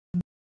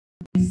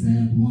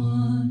except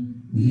one.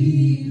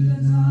 Leave the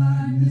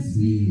darkness,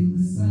 feel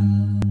the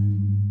sun.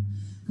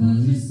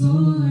 'Cause your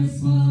story's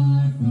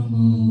far from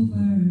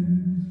over,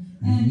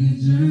 and your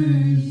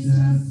journey's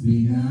just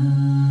begun.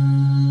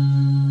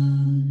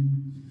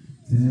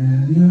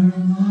 Tell your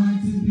heart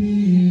to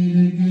beat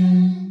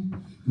again.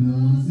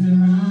 Close your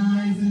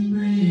eyes and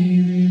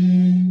breathe it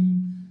in.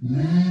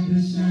 Let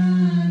the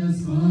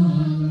shadows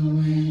fall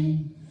away.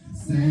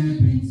 Step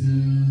into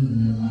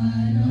the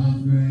light of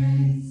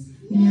grace.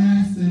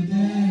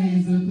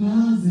 Yesterday's a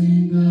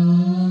closing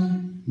door.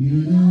 You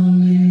don't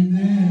live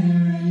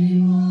there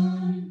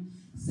anymore.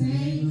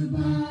 Say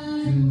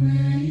goodbye to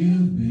where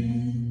you've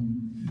been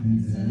and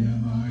tell your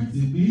heart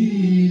to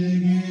beat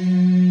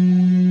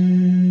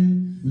again.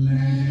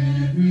 Let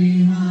every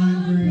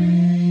heart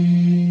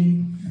break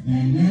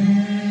and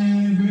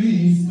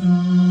every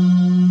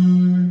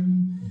storm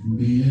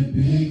be a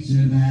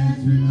picture that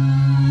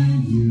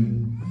reminds you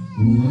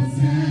what's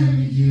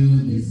carried you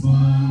this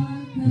far.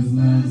 'Cause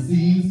love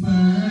seems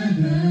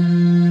further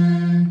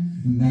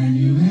than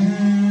you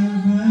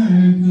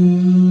ever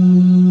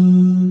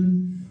could.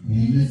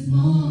 In this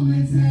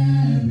moment,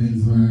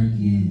 heaven's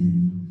working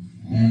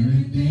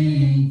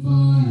everything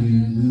for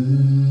your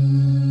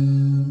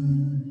good.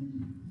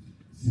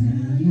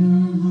 Tell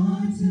your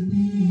heart to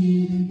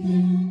beat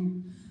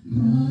again.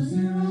 Close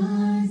your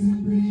eyes and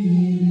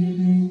breathe it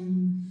in.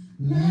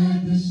 Let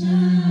the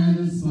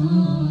shadows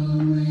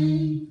fall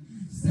away.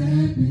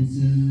 Step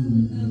into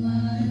the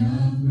light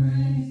of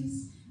grace.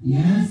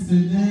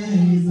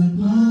 Yesterday's a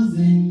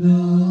closing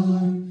door.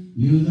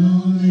 You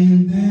don't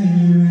live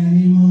there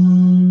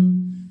anymore.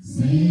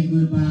 Say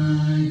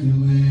goodbye to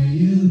where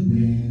you've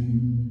been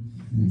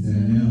and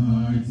tell your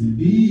heart to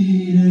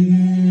beat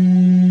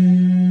again.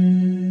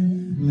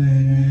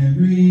 Let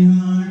every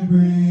heart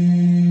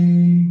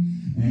break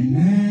and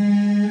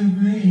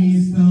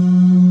every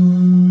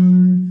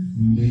storm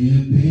be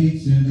a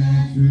picture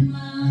that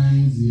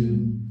reminds you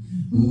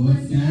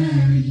what's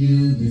carried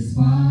you this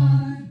far.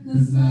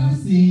 'Cause love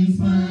seems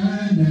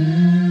further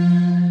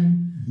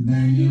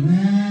than you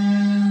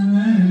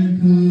ever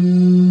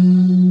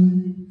could.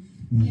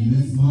 In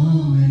this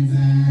moment,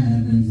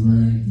 heaven's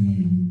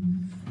working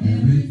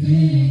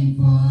everything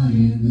for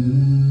your good.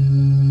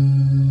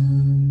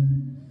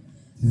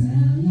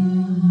 Tell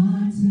your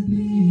heart to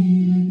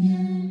beat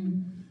again.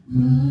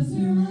 Close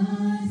your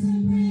eyes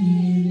and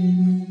breathe it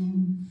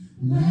in.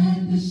 Let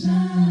the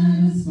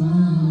shadows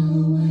fall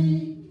away.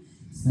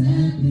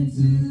 Step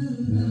into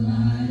the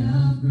light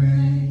of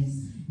grace.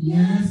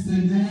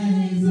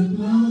 Yesterday's a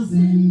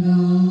closing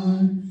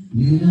door.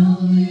 You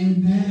don't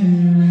live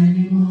there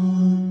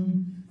anymore.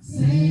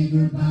 Say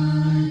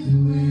goodbye to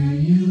where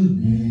you've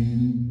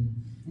been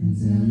and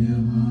tell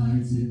your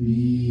heart to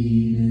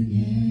beat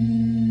again.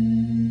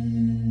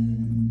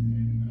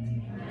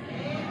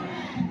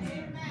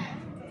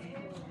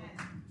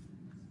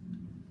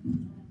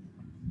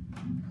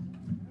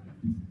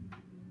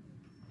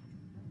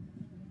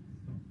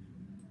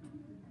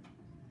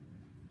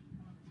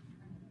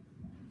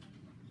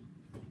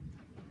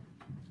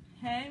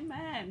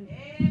 Amen.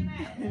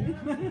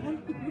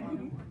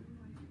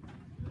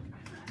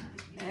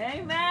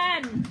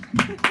 Amen.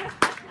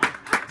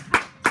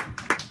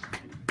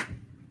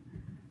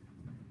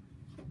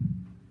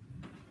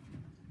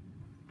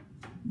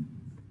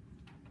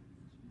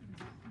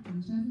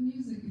 Don't try the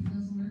music. If it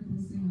doesn't work,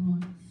 we'll sing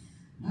along.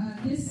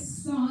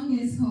 This song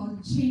is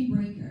called Chain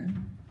Breaker.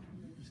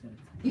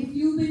 If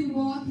you've been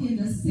walking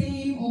the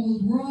same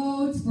old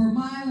roads for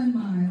miles and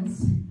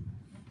miles,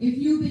 if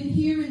you've been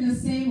hearing the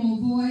same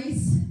old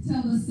voice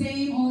tell the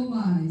same old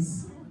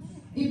lies,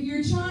 if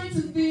you're trying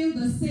to fill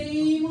the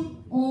same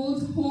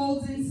old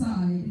holes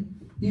inside,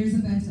 there's a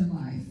better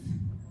life.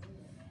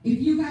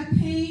 If you got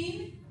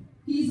pain,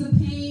 he's a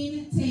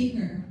pain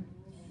taker.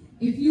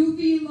 If you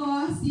feel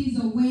lost, he's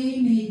a way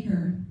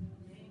maker.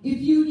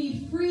 If you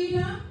need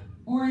freedom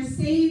or a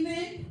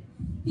saving,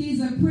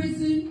 he's a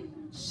prison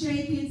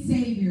shaking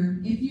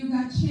savior. If you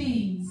got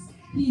chains,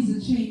 he's a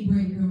chain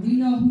breaker. We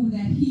know who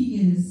that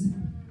he is.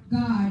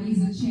 God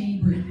is a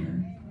chain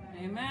breaker.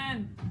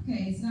 Amen.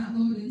 Okay, it's not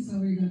loading, so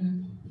we're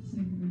gonna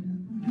sing it right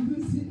now.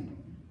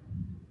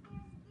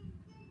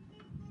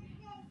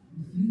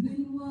 If you've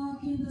been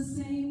walking the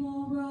same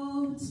old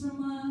roads for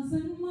miles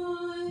and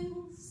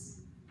miles,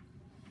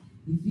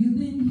 if you've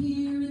been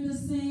hearing the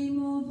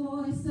same old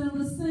voice tell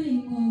the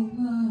same old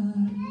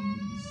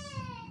lies,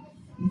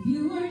 if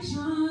you are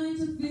trying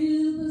to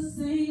fill the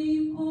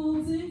same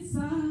holes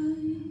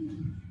inside,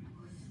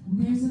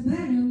 there's a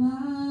better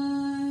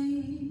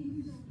life.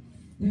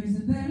 There's a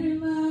better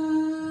life.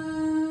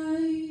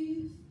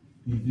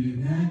 If you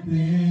got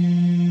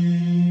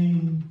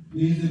pain,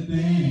 he's a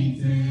pain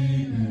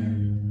taker.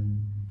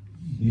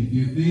 If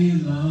you feel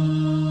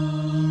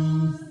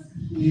lost,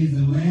 he's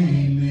a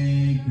way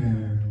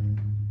maker.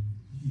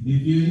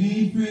 If you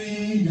need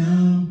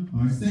freedom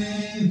or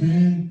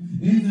saving,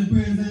 he's a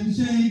prison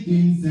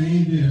shaking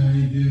savior.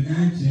 If you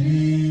got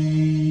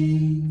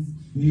chains,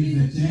 he's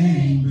a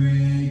chain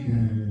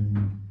breaker.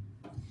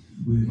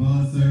 We've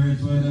all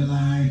searched for the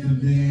light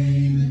of day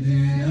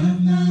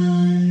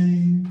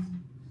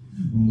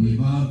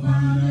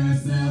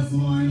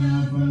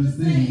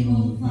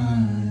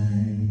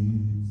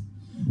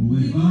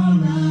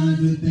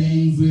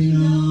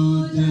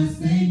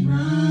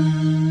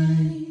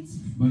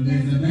But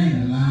there's a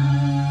better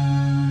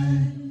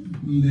life.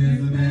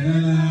 There's a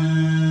better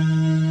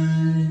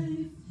life.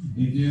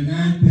 If you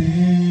got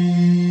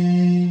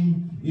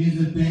pain,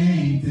 he's a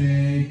pain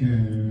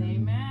taker.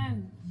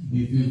 Amen.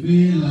 If you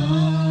feel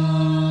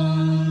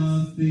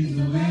lost, he's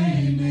a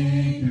way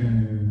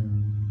maker.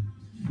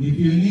 If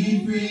you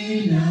need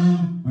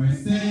freedom or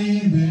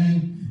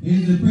saving,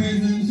 he's a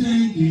prison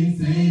shaking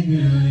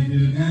savior. If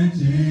you got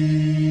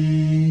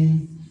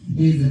chains,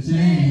 he's a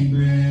chain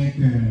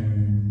breaker.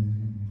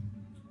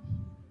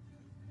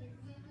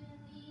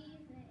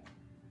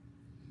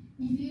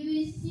 If you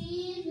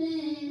receive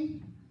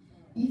it,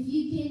 if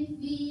you can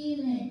feel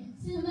it,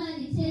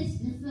 somebody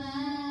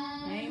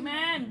testify.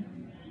 Amen.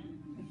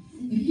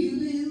 If you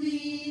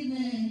believe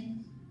it,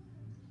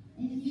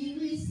 If you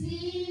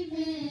receive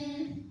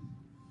it,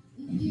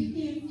 if you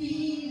can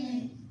feel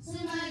it,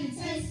 somebody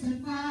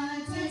testify,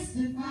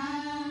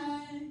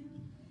 testify.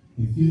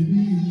 If you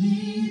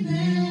Believe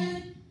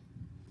it,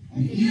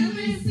 if you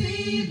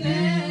receive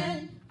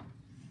it,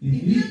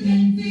 if you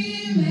can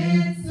feel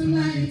it,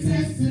 somebody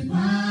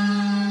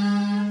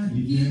testify.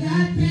 If you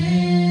got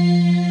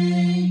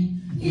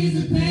pain,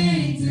 he's a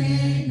pain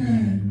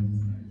taker.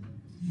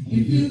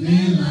 If you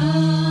feel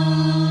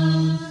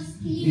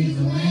lost, he's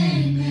a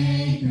way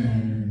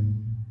maker.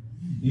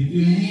 If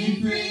you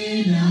need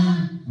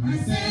freedom or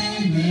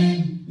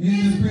saving,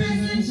 he's a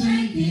prison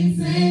shaking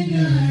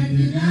savior. If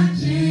you got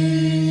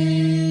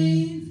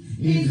chains,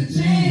 he's a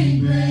chain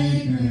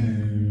breaker.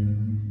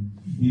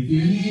 If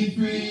you need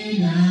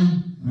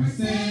freedom or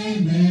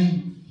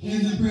saving,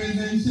 he's a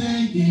prison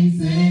shaking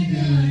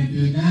savior. If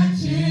you got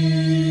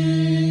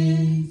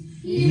chains,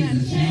 he's a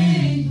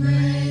chain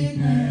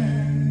breaker.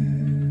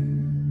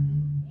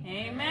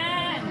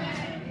 Amen.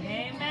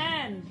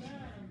 Amen.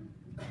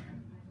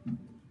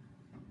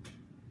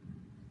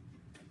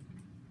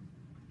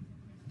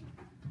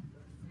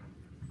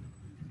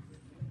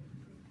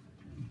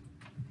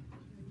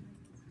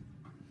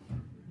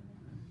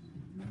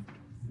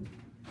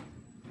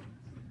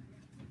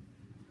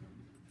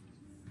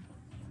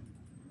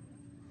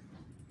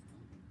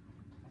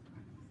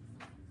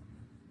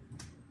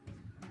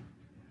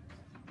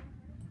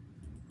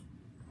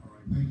 All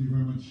right, thank you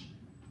very much,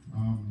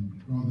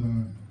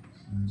 Brother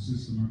and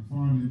Sister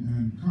McFarlane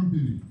and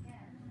company.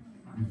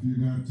 If you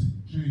got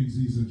chains,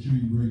 he's a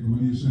chain breaker. What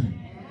do you say?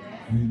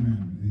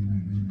 Amen,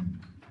 amen, amen.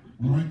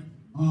 All right,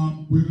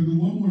 we're going to do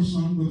one more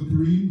song, Brother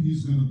Kareem.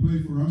 He's going to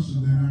play for us,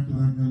 and then after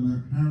that,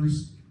 Elder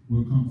Harris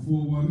will come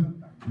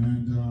forward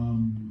and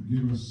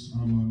give us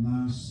our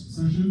last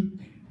session,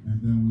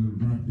 and then we'll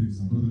wrap things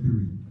up. Brother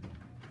Kareem.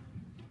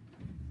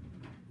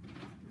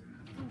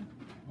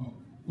 Oh,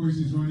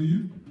 Quincy's joining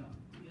you?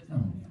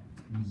 Oh,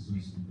 he's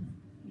just okay.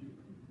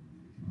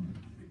 All right.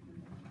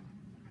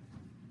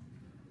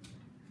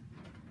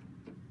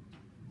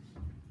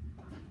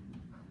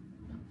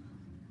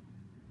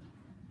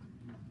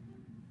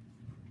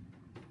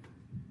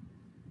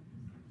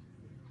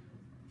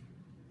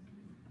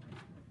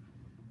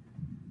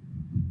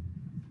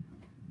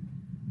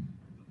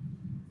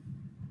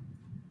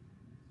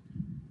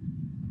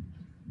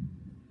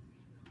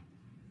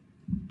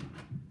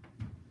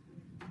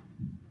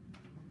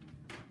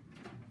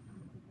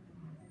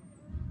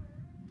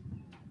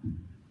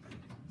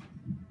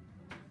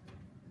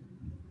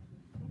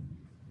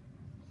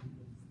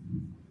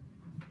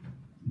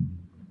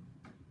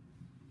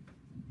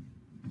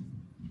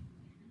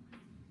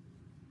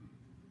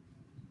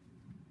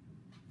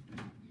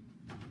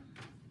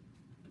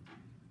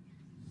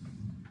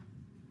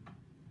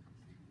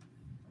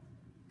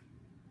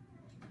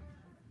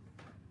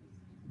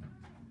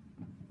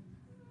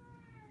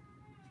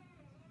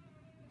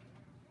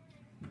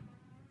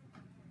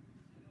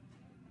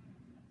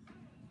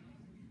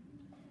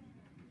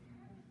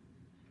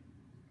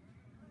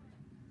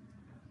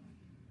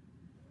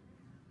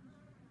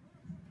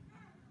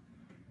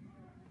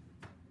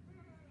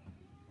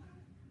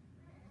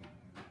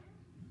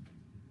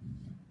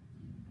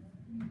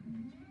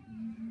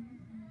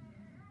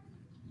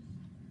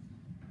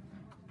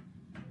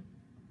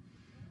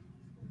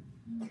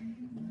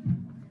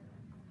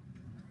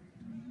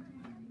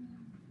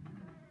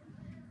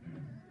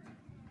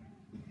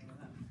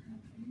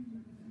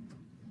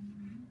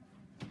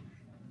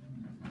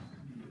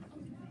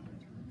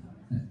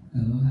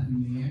 Hello, Happy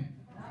New Year.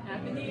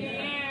 Happy New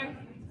Year.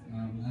 I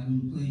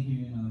haven't played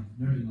here in a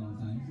very long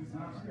time.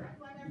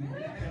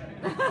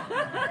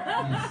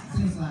 Yes,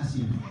 since last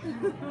year.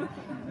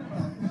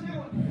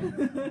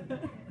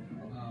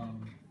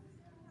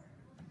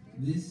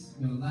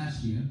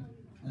 Last year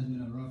has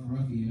been a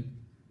rough year.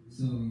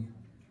 So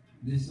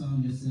this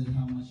song just says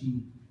how much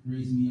He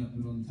raised me up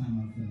with all the time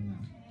I fell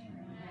down.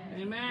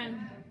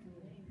 Amen.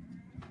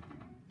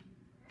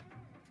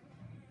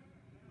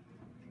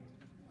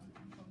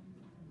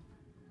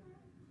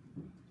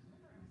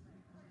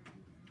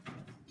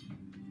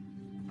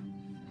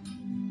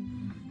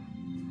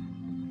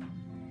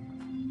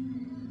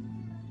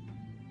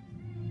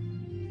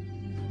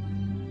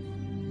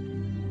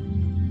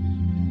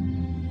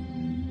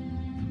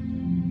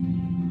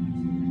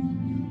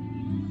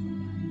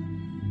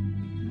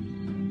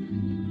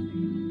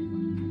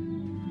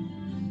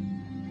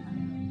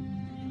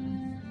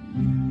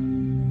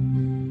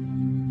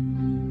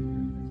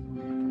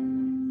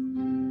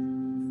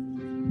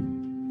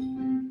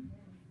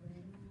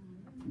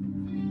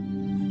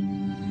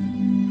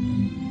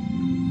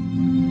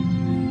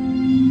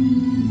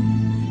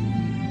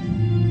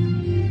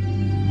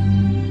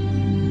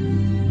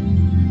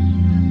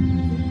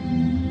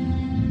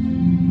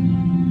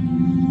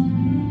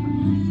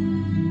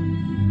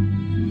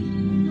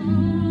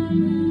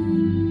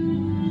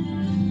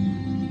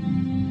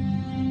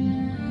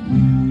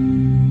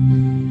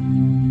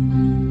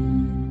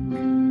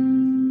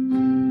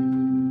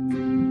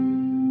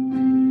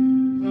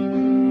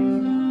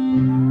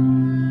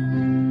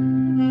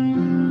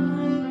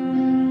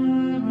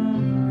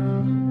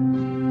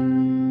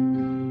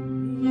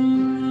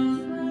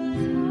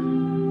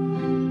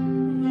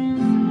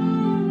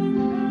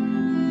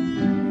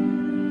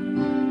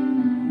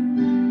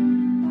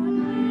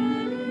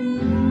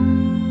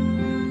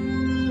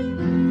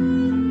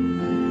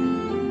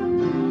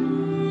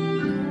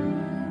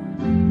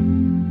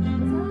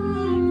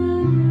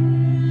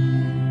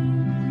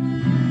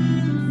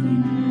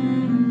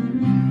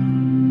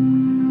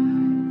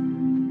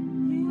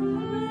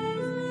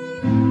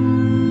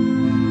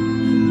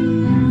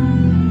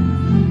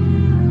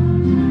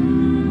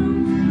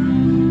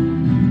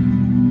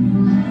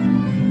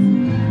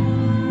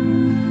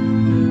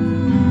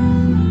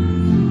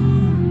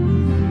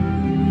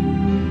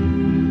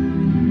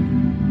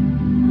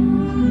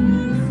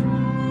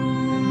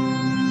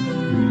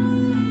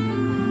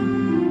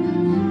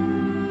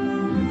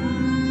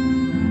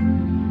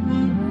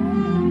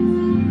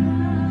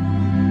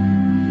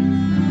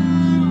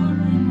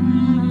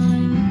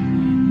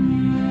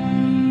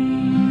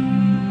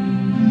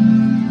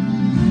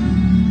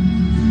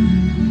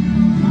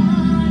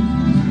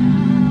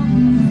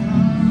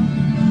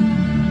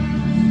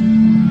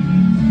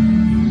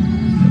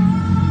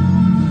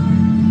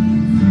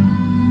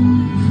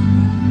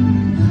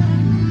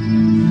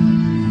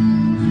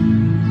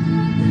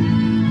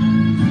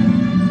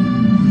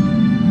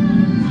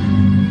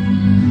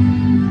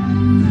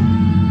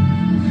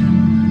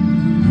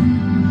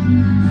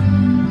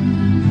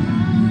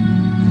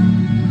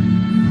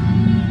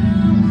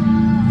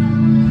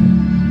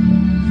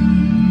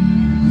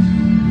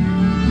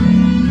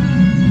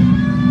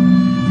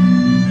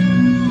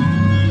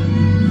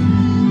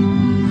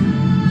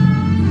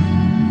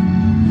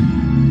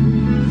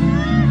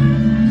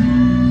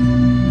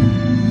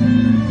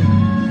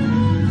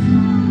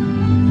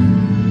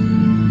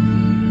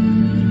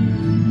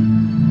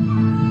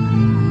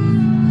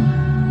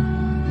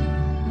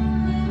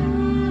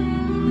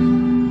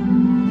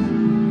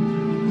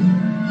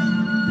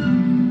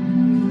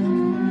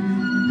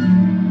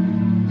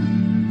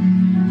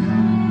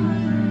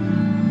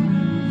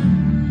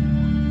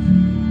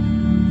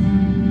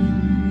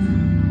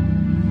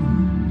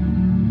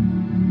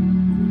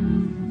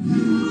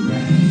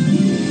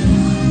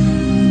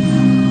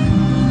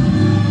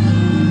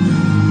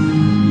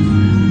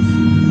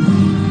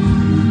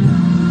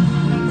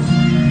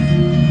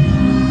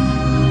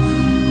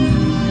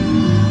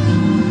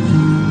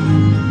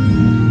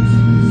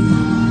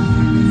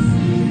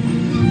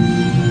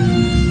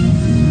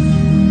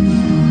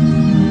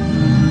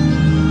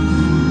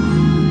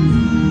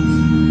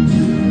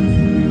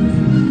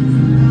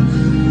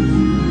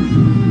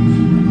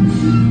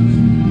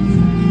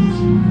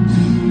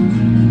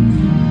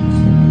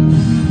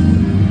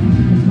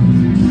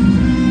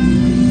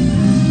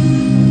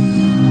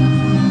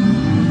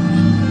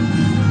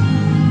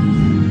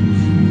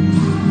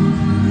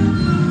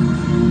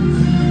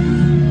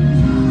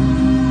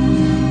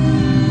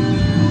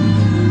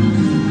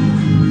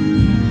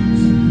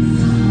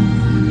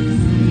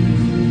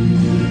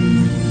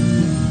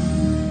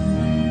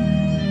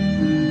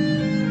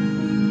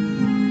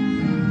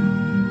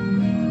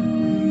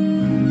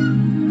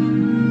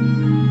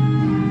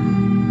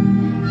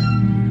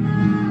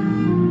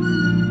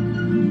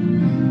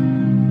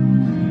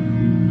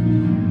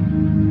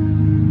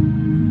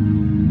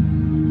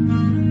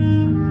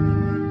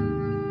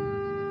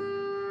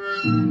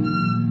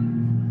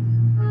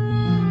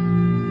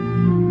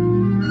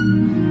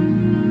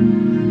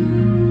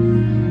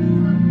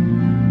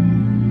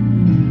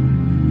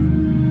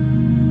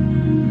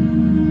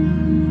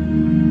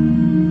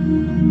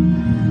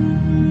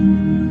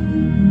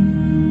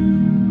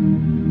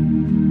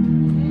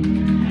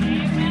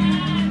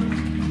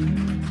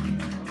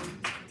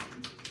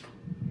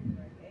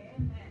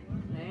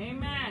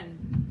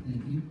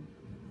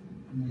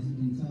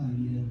 guitar, I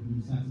need a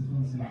new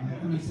saxophone, so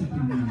I'm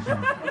accepting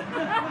donations.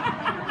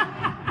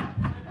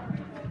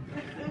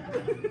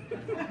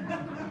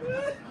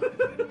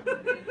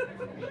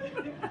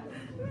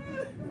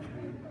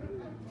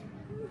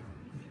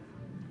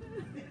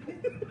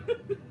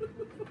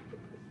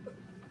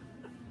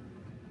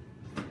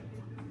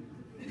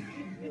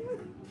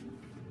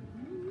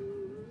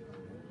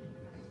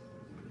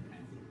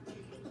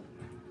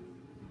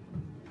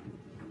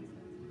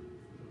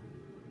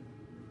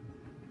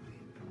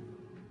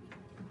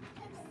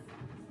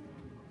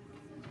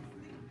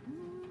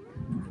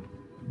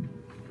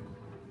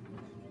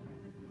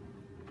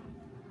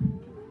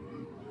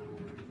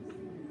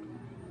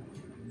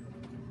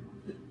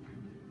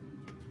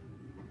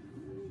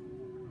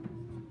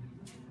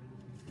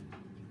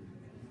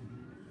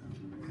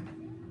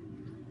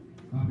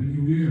 Happy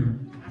New Year.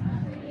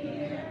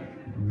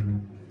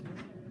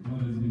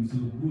 God has been so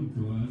good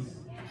to us.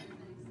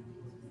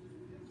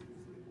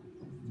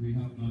 We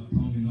have not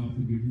tongue enough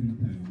to give him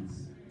thanks.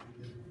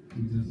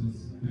 We just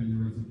spend the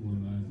rest of our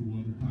lives. We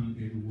want to thank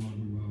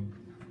everyone who have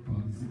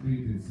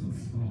participated so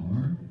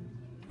far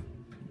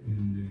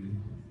in the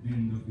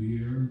end of the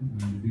year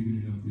and the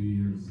beginning of the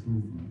year's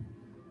program.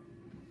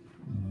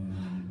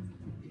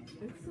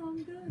 It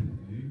sounds good.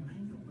 Okay.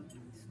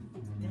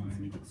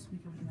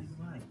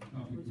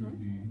 Topic will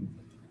be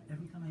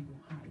Every time I go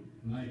high.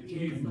 like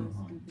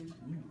Abraham.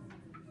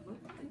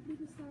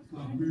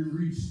 We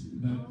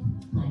reached that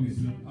promise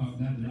of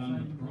that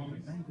land of promise.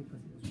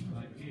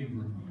 Like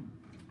Abraham.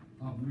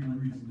 We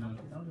reached that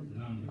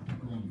land of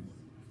promise.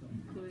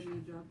 So you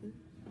dropped it?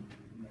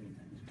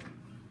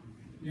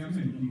 Yeah,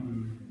 many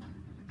people,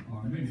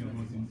 or many of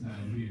us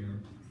inside here,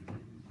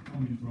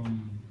 coming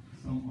from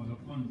some other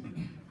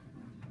country.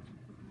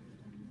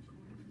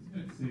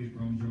 Let's say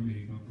from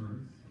Jamaica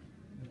first,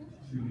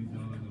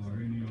 Trinidad, or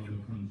any other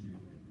country.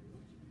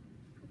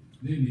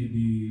 They may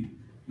be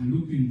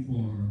looking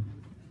for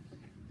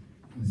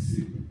a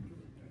sip,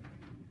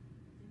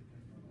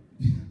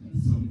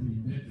 something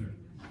better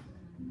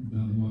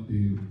than what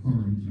they were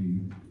currently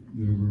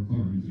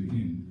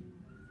in.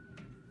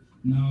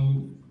 Now,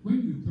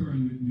 when you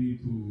turn with me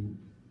to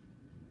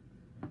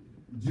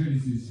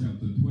Genesis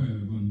chapter 12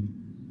 and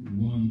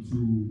 1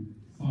 through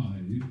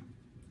 5,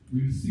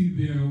 we'll see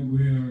there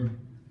where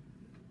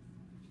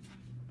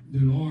the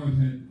Lord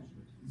had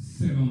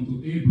said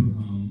unto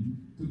Abraham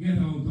to get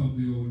out of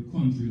the old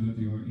country that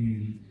you are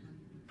in,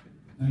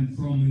 and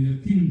from your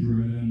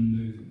kindred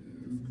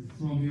and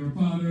from your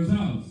father's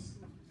house,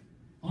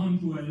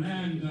 unto a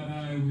land that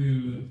I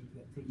will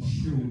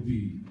show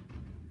thee.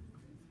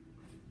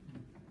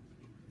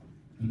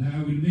 And I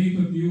will make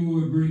of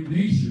you a great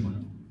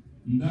nation,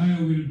 and I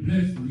will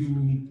bless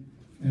you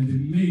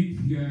and make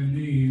your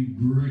name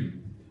great.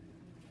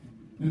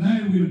 And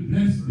I will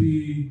bless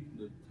thee,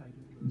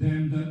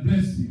 them that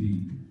bless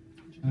thee,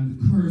 and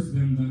curse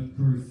them that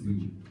curse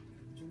you.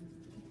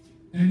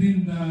 And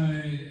in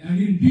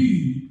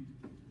thee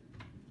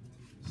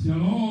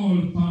shall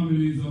all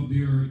families of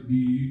the earth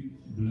be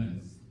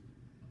blessed.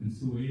 And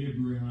so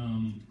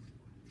Abraham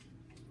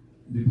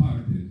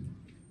departed,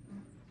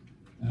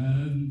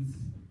 and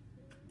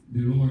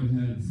the Lord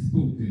had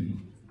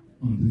spoken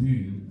unto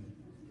him,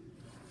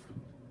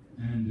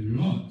 and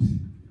Lot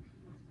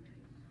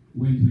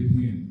went with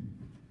him.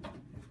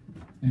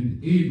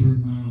 And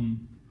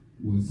Abraham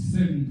was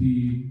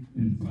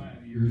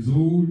 75 years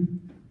old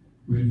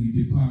when he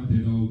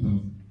departed out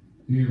of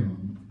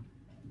Haran.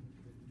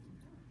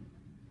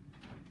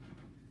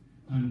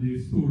 And the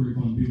story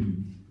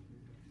continues.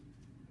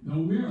 Now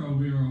we are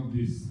aware of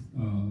this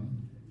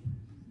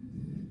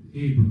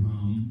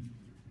Abraham,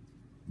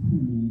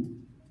 who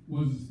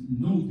was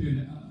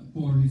noted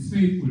for his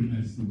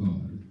faithfulness to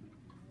God.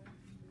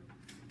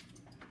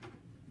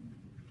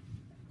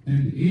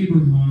 And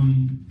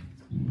Abraham,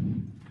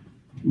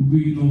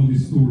 we know the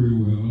story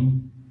well,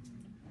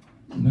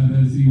 that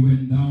as he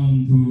went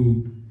down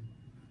to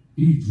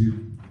Egypt,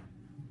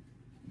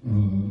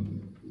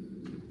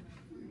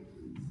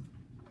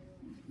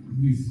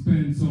 he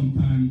spent some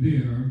time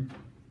there,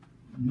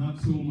 not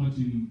so much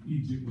in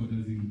Egypt, but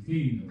as in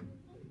Canaan,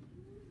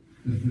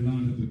 that's the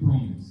land of the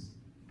promise.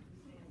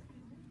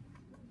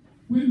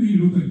 When we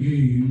look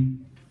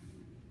again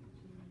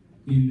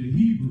in the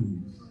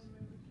Hebrews,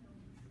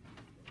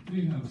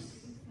 they have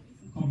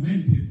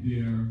commented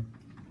there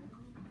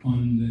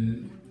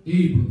on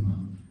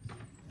Abraham,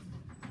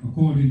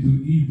 according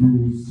to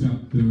Hebrews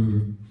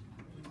chapter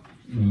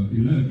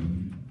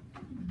 11.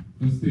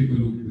 Let's take a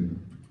look there.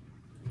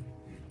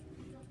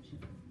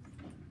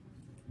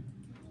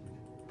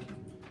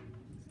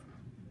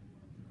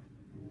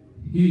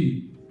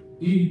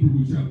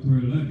 Hebrews chapter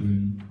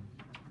 11,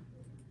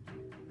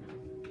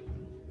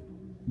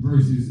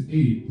 verses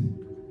 8.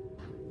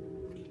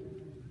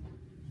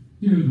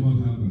 Here's what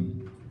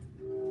happened.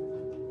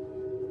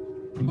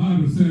 The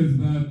Bible says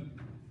that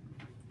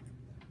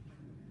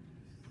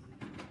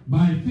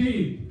by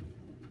faith,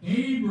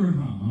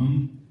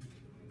 Abraham,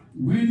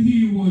 when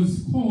he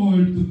was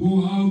called to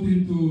go out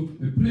into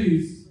a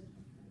place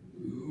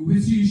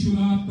which he should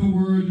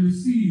afterward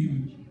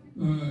receive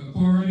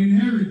for an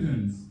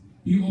inheritance.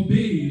 He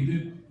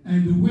obeyed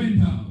and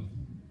went out,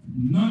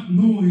 not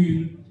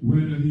knowing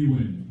whether he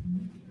went.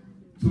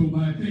 So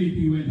by faith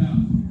he went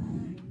out.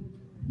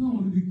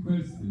 Now the big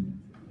question,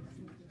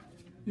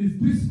 is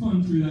this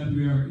country that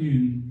we are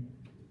in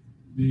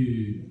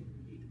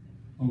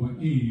our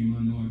aim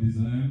and our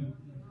desire?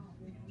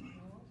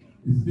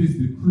 Is this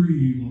the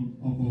cream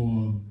of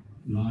our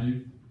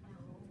life?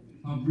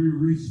 Have we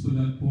reached to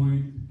that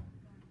point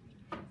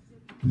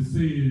to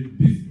say,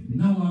 this,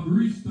 now I've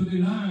reached to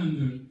the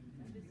land?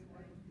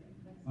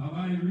 Have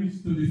I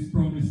reached to this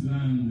promised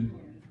land?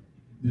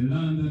 The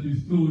land that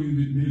is flowing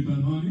with milk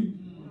and honey?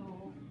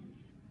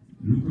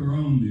 Look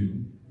around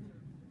you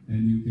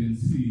and you can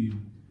see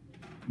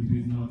it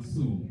is not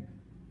so.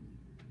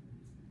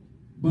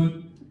 But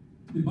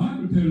the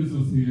Bible tells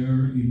us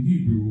here in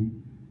Hebrew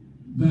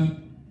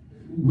that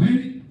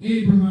when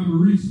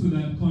Abraham reached to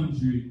that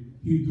country,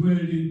 he dwelled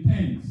in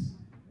tents.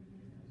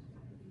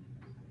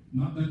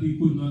 Not that he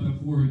could not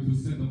afford to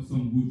set up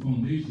some good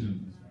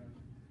foundations,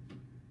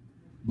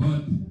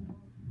 but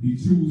he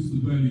chose to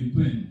dwell in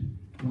tent.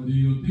 What do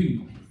you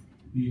think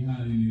he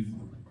had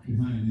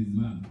behind his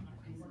back?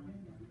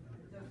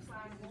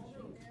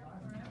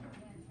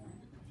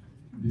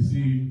 You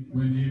see,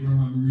 when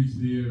Abraham reached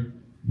there,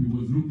 he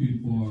was looking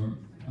for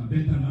a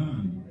better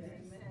land.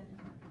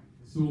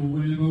 So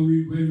when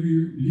we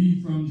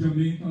leave from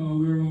Jamaica or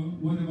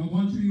whatever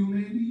country you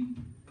may be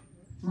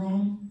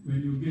from,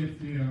 when you get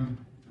there,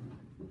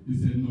 you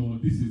say, no,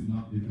 this is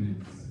not the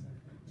place.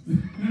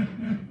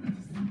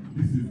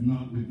 This is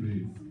not the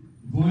place.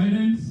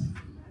 Violence,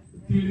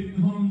 killing,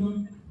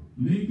 hunger,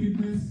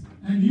 nakedness,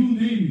 and you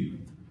name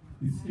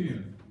it, it's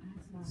here.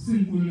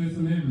 Sinfulness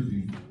and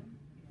everything.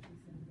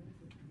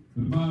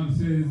 The Bible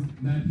says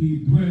that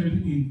he dwelled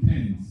in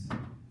tents.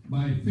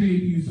 By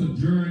faith he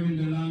sojourned in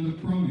the land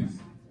of promise,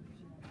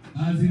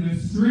 as in a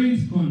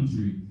strange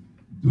country,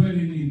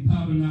 dwelling in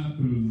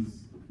tabernacles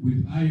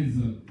with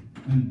Isaac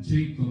and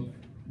Jacob,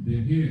 the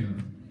heir,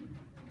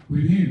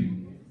 with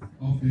him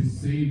of the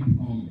same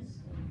promise.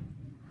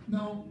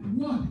 Now,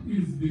 what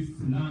is this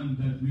land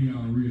that we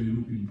are really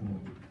looking for?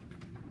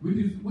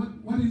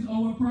 What is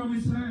our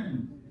promised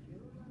land?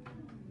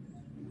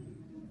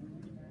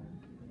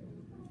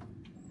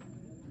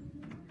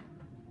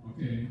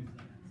 Okay,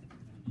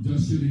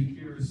 just in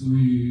case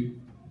we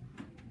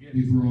get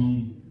it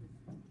wrong,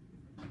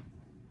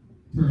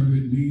 turn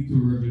with me to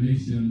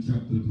Revelation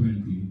chapter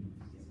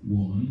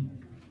 21.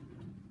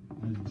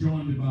 As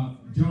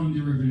John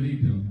the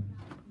Revelator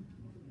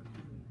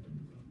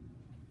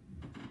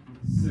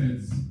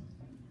says,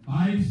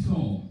 I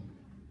saw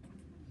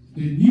a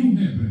new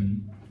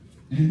heaven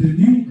and a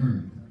new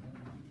earth,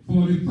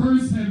 for the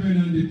first heaven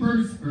and the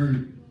first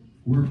earth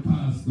were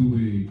passed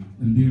away,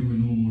 and there were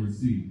no more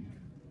sea.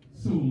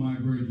 So, my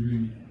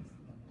brethren,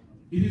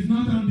 it is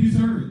not on this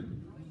earth,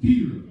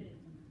 period.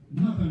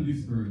 Not on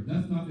this earth.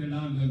 That's not the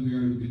land that we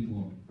are looking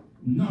for.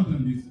 Not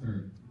on this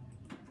earth.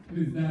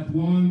 It is that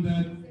one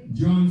that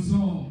John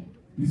saw.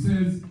 He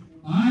says,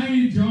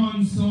 I,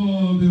 John,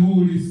 saw the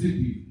holy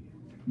city,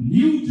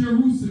 New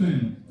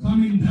Jerusalem,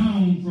 coming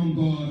down from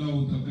God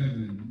out of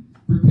heaven,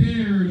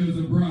 prepared as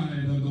a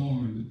bride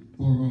adorned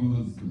for her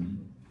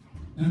husband.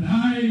 And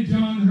I,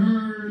 John,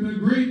 heard a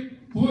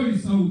great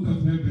voice out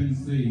of heaven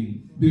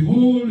saying,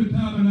 behold, the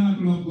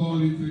tabernacle of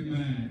God is with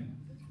man,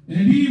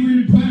 and he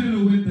will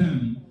dwell with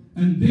them,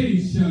 and they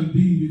shall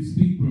be his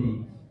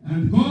people,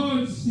 and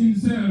God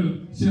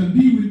himself shall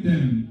be with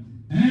them,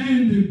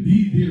 and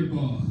be their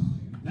God.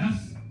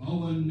 That's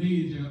our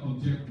major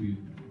objective.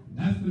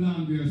 That's the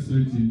land we are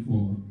searching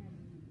for.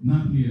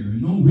 Not here,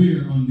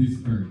 nowhere on this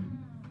earth,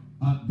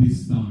 at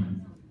this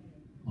time,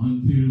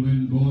 until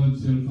when God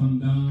shall come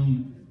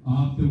down,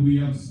 after we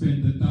have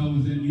spent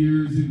 1,000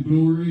 years in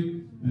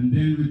glory, and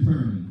then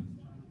return.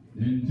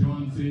 Then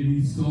John said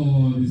he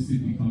saw the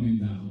city coming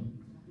down.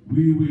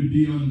 We will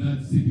be on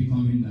that city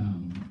coming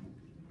down.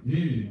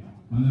 Yeah.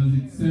 And as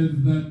it says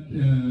that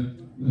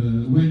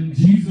when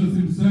Jesus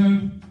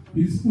himself,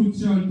 his foot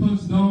shall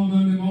touch down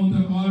on the Mount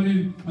of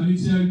Olives, and it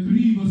shall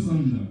cleave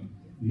asunder.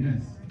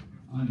 Yes.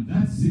 And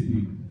that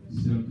city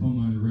shall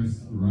come and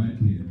rest right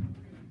here.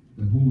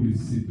 The holy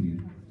city,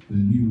 the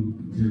New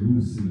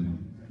Jerusalem.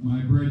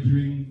 My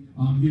brethren,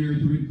 I'm here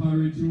to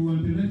encourage you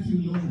and to let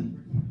you know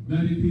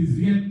that it is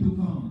yet to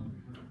come.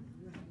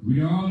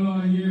 We all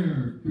are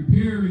here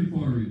preparing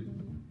for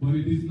it, but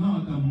it is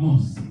not a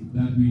must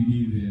that we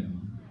be there.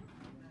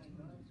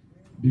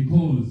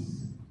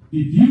 Because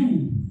if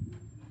you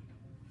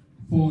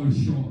fall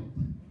short,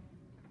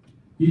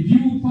 if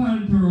you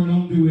falter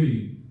along the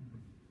way,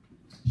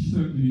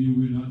 certainly you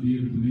will not be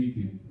able to make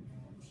it.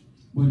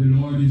 But the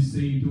Lord is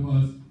saying to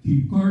us,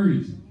 keep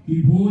courage,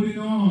 keep holding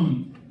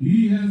on.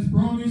 He has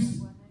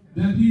promised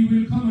that he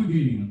will come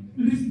again.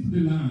 Listen to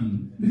the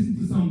land. Listen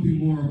to something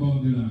more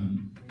about the land.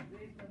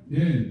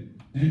 Yeah.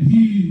 And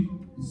he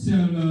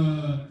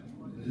shall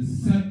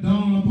sat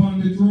down upon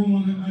the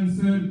throne and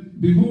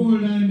said,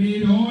 behold, I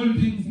made all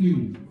things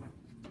new.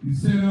 He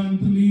said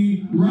unto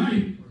me,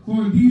 write,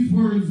 for these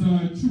words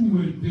are true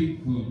and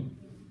faithful.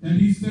 And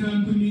he said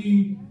unto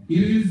me,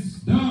 It is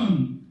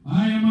done.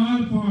 I am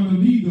Alpha and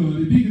Omega,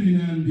 the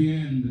beginning and the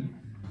end.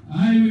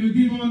 I will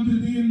give unto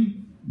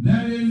them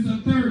that is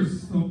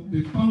athirst of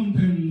the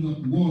fountains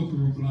of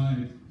water of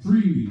life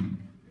freely.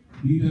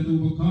 He that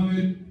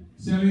overcometh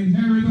shall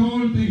inherit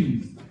all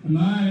things, and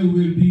I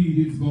will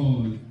be his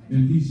God,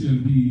 and he shall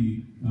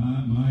be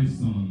my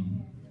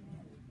son.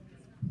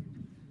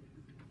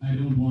 I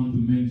don't want to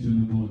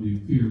mention about the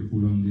fearful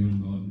and the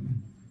ungodly.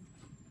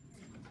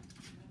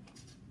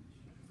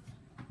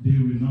 They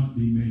will not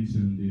be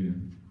mentioned there.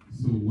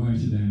 So why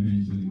should I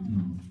mention it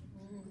now?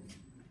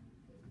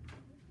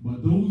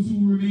 But those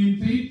who remain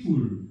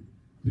faithful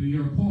to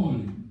your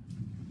calling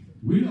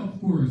will,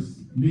 of course,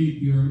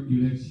 make your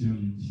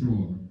election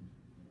sure.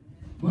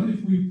 But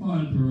if we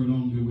falter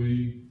along the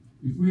way,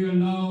 if we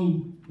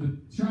allow the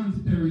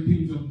transitory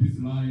things of this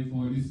life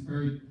or this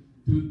earth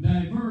to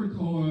divert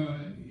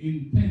our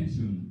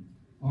intention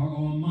or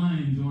our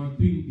minds or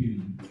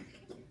thinking,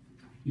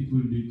 it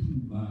will be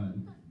too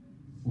bad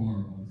for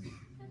us.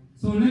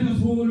 So let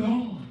us hold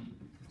on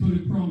to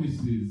the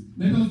promises.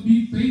 Let us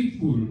be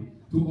faithful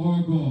to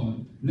our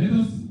God. Let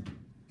us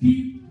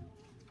keep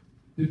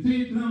the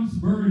faith lamps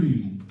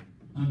burning,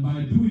 and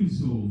by doing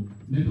so,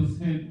 let us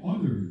help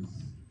others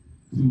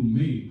to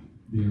make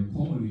their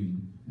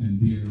calling and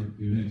their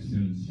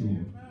election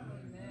sure.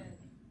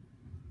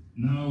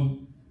 Now,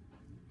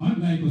 I'd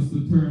like us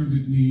to turn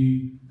with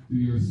me to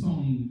your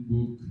song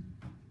book,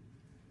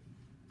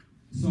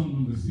 song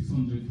number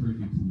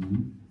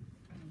 632.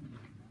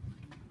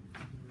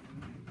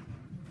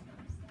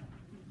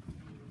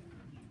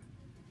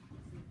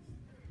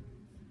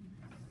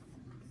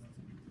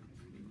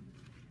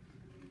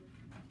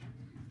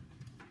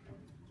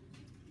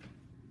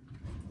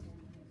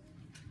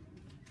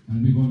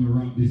 And we're going to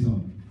wrap this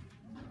up.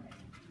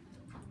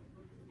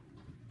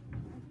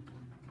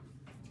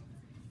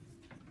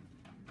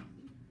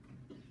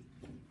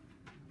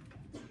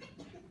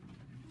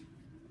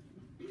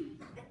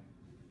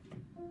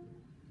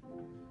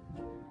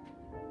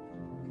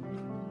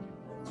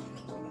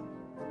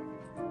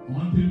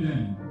 Until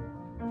then,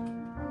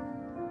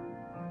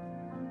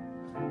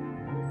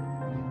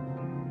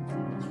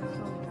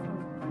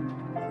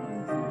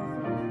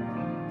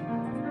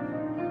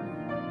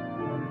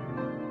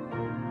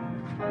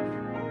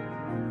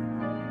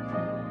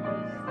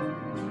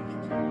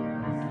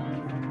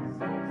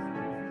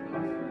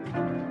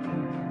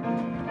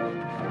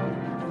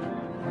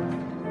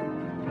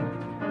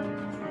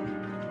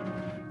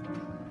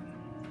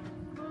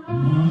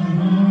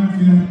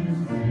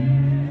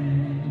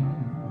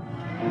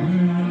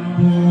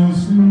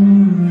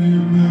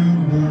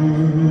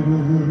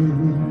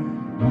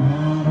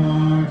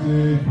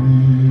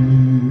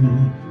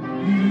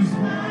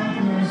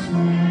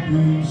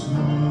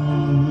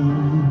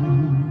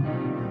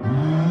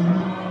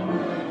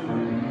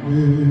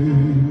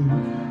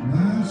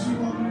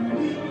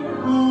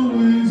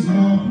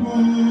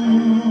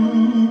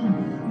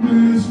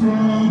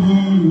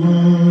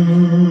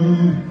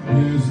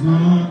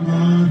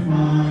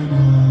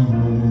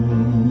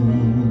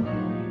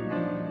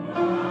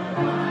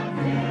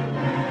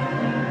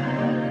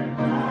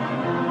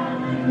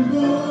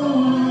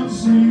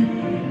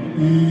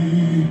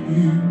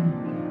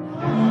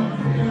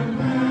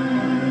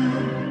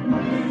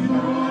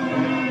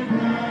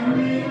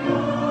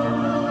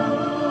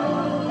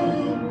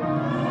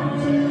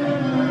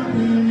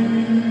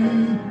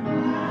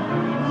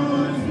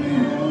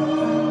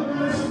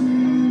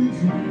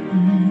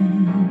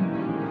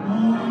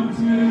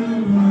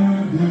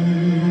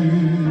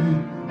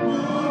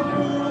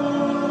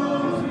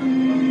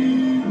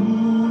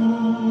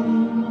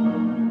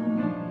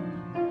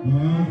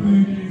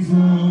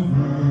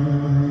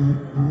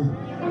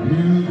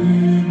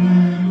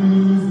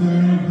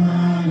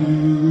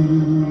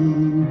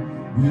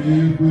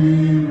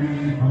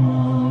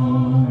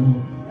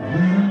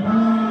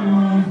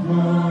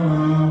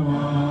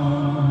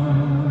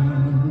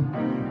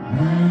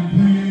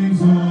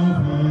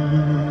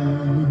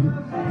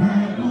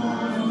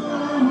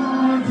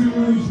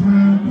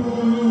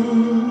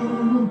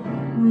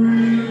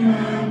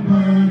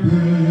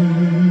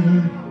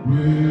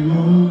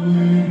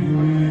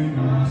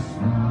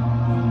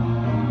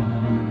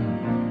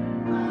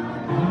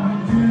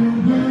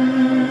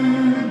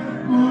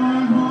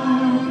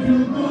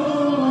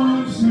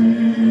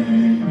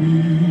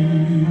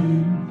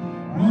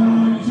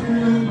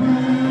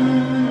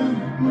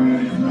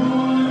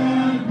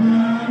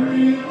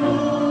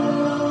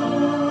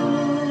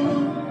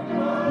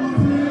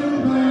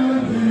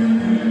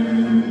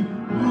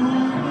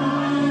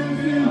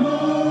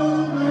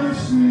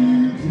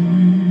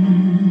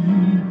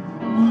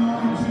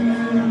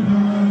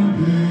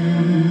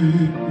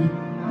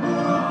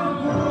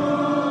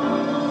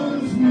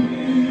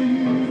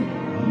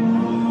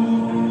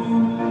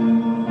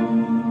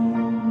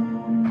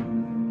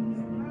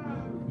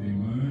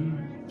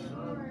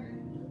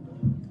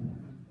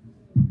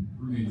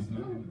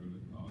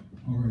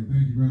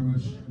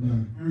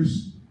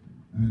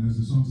 And as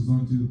the song says,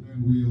 until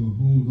then we'll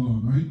hold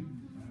on, right?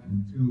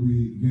 Until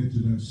we get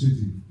into that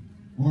city.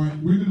 All right,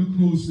 we're going to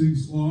close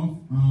things off.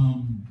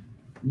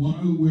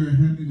 While we're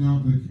handing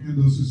out the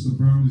candles, Sister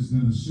Brown is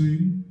going to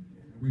sing.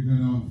 We're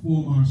going to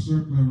form our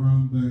circle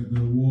around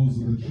the walls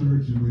of the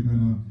church, and we're going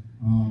to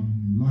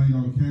light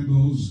our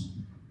candles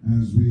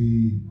as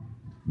we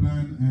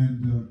plan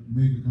and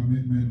make a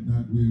commitment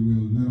that we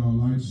will let our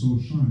light so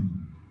shine.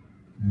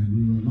 And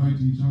we will light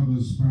each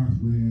other's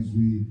pathway as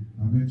we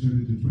have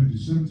entered into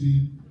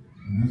 2017.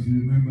 And as we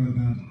remember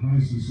that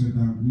Christ has said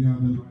that we are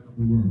the light of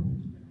the world.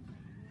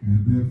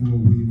 And therefore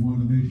we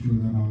want to make sure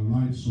that our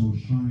light so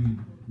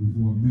shine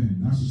before men.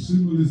 That's a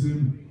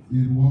symbolism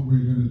in what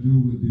we're going to do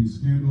with these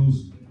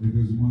candles,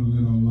 because we want to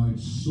let our light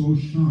so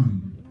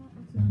shine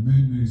that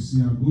men may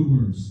see our good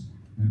works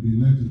and be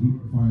led to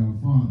glorify our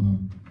Father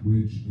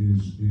which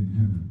is in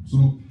heaven.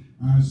 So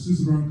as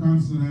Sister Brown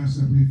Constant asked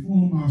that we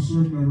form our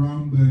circle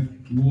around the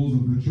walls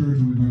of the church,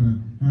 and we're going to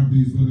have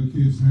these little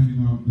kids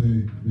handing out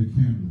the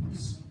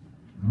candles.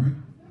 All right?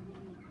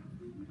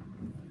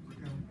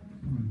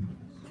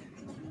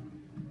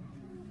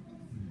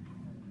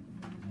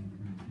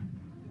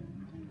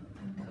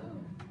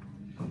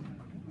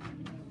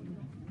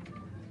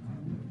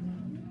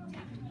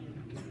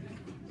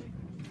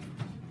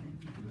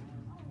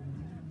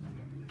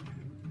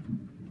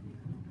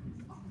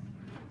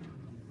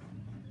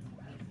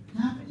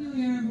 Happy New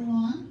Year,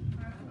 everyone.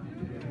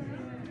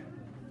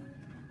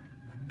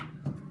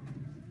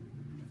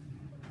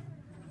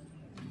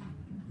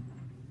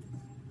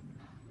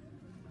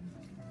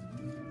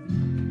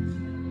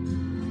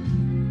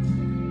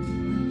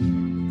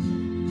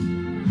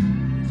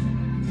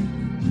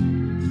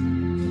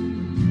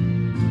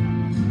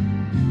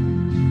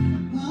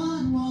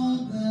 God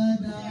walked the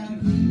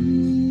dark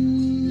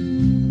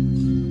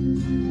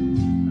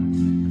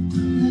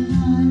the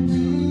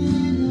highway.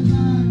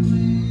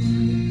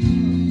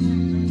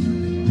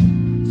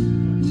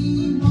 He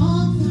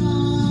walks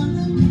on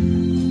the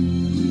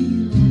wheel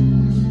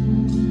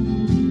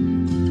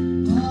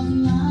of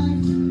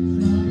life's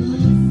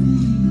troubled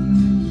sea.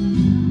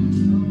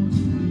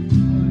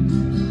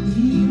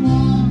 He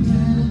walked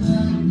through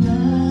the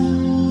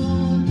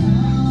cold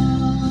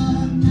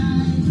dark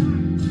night,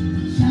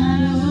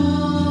 shadow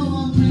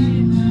of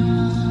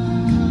midnight.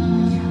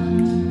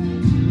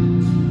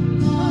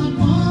 God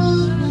walked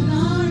the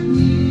dark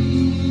hill,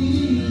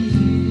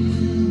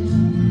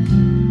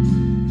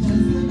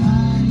 just to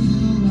guide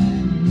you and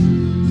me.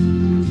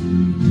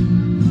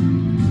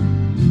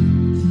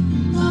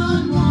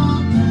 God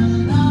walked the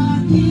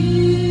dark hill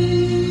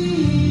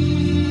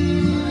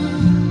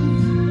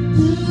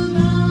to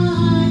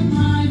guide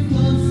my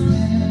footsteps.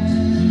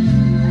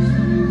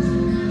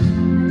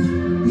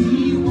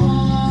 He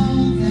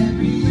walks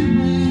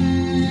everywhere,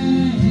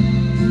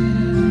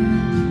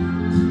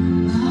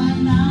 by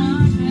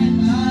night and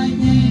by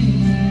day.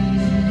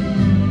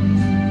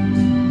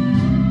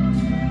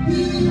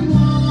 He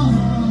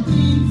walks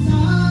in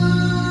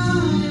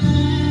silence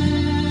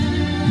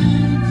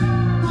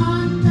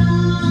on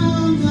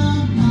down the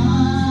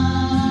highway.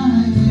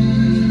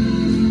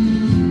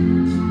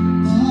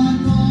 God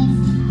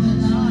walks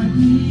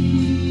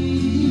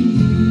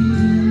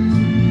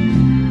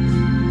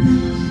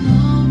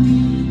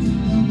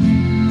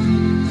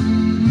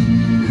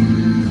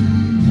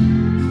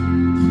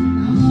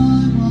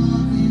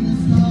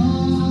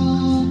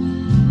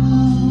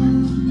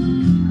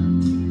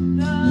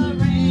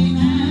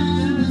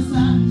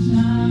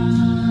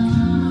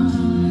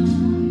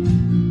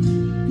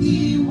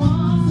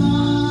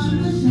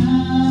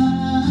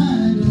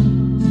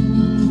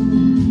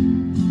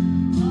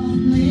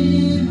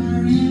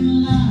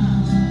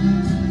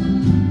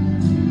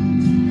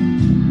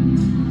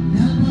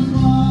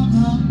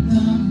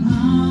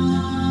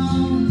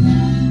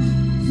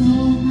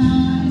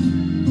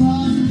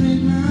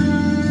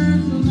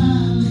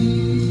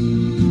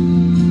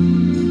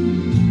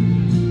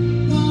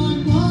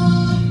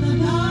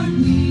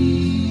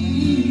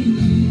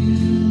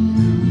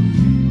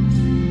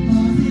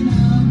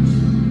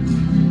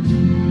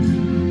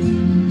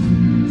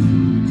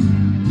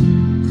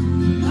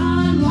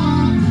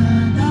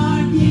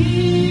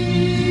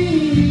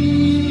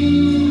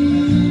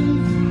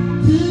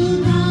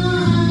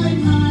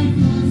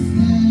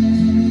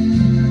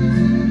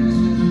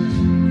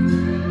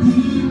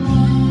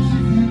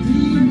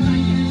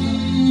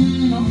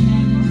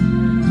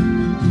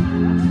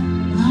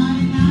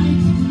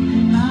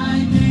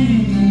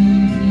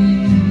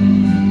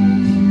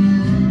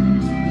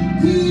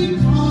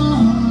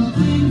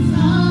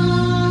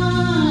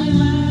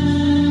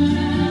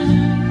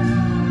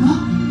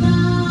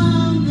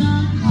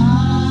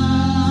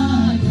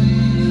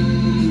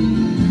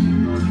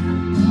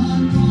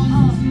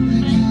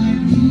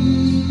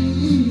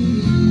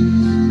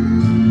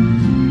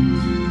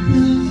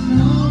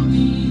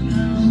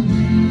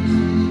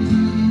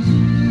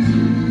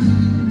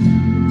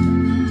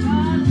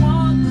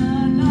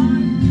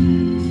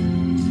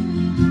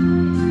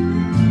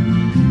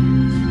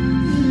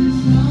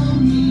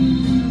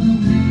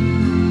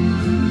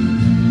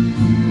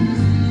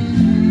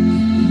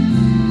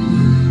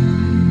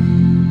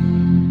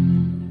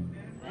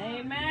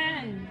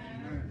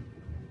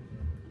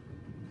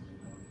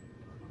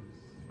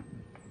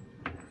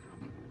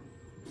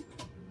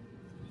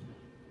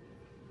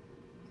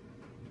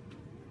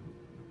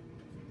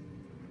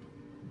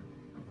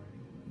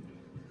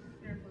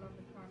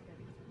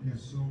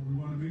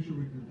make sure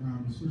we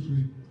can,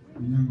 especially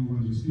the younger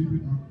ones, just keep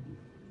it up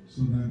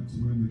so that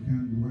when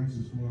the wax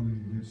is falling,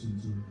 it gets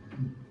into,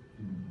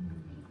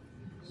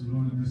 so you don't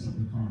want to mess up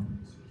the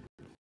carpet.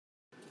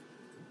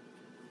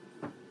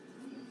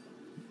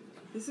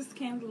 This is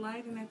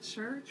candlelighting at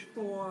church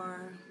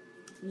for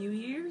New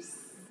Year's.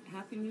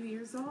 Happy New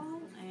Year's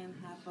all, and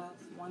have a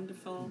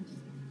wonderful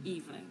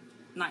evening.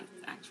 Night,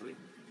 actually.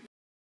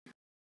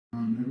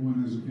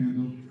 Everyone has a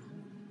candle?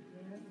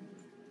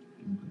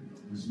 Okay,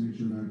 let's make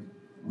sure that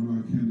all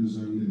our candles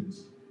are lit.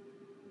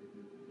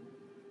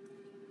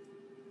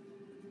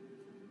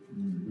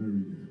 Very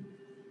good.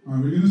 All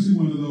right, we're going to sing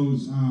one of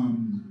those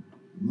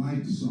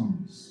light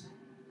songs.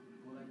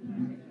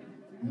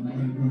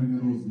 Anybody know any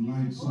of those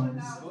light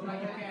songs?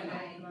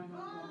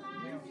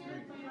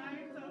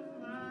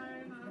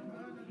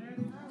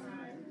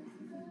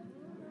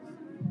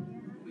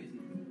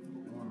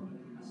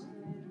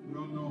 You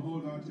don't know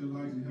Hold Out Your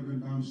Light, You Heaven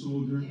Bound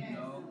Soldier? Yes.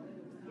 No.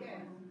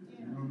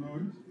 You don't know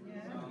it?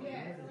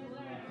 Yes.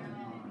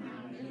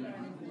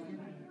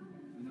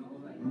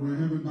 We're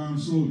heaven bound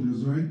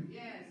soldiers, right?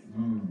 Yes.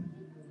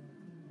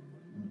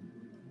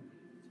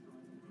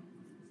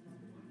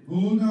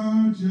 Hold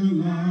out your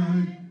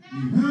light, ye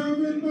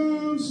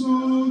heaven-bound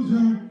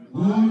soldier.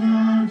 Hold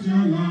out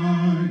your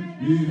light,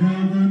 ye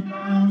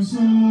heaven-bound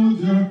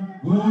soldier.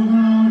 Hold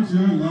out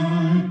your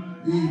light,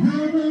 ye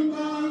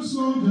heaven-bound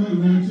soldier.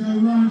 Let your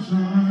light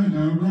shine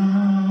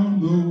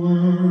around the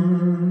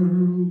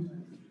world.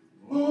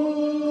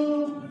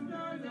 Oh,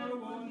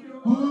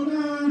 hold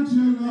out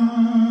your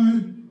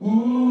light.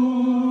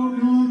 Oh,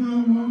 brother,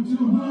 won't you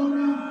hold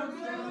out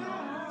your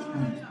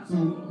light? So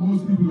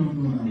most people don't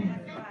know that one.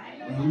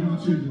 We're going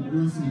to change it. We're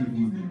going to sing it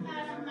one.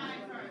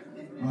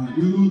 All right,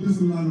 you know this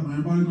is a lot of mine.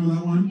 Everybody know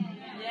that one?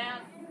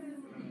 Yes.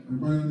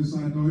 Everybody on this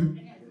side know it?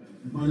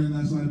 Everybody on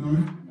that side know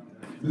it?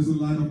 This is a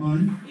light of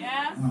mine?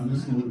 Yes. All right,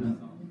 let's go with that.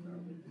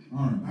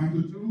 All right,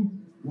 after 2,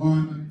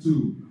 1,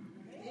 2.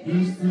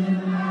 This is the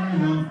light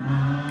of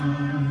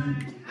mine.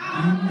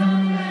 I'm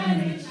gonna let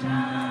it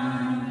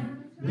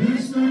shine. This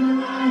is the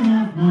light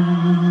of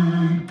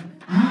mine.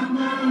 I'm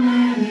gonna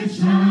let it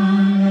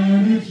shine.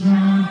 Let it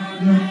shine.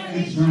 Let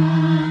it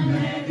shine.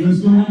 Let's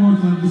go one more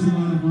time. This is the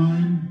light of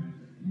mine.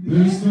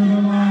 This is the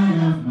light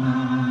of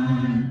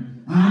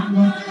mine. I'm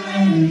gonna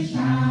let it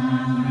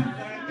shine.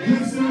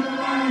 This is the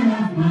light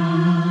of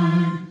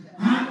mine.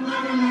 I'm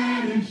gonna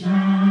let it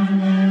shine.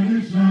 Let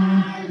it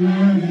shine.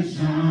 Let it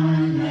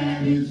shine.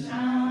 Let it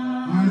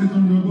shine. Hide it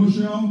under a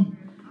bushel.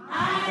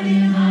 Hide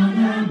it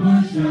under a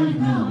bushel.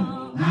 No,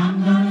 I'm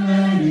gonna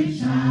let it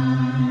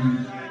shine.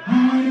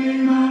 Hide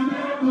it under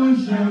a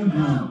bushel.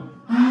 No,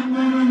 I'm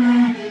gonna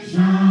let it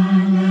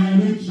shine. Let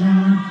it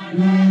shine.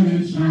 Let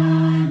it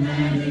shine.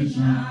 Let it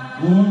shine.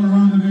 All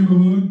around the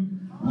neighborhood.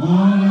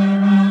 All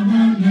around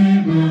the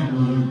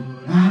neighborhood.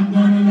 I'm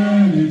gonna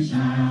let it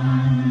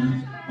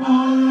shine.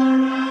 All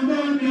around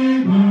the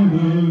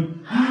neighborhood.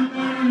 I'm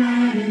gonna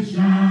let it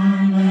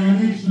shine.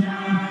 Let it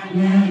shine.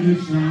 Let it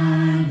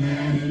shine.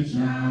 Let it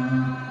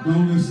shine.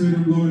 Don't let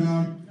Satan blow it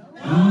out.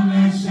 Don't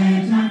let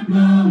Satan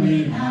blow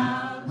it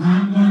out.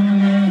 I'm gonna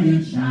let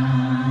it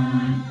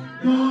shine.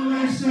 Don't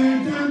let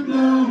Satan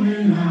blow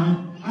it out.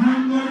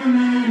 I'm gonna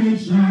let it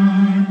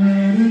shine.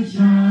 Let it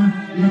shine.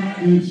 Let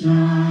it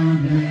shine.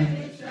 Let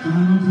it shine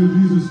until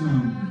Jesus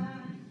comes.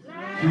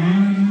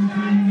 Shine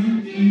until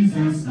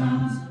Jesus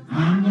comes.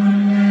 I'm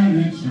gonna let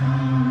it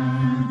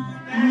shine.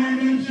 Let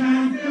it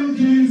shine till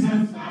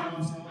Jesus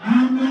comes.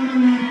 I'm gonna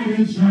let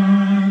it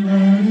shine.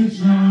 Let it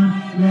shine.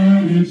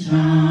 Let it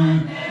shine.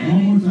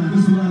 One more time. This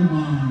is the light of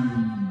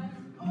mine.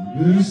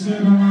 This is the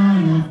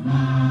light of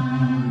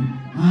mine.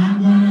 I'm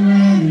gonna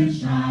let it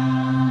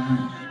shine.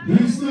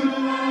 This is the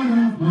light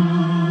of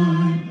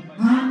mine.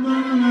 I'm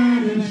gonna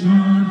let it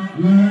shine.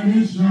 Let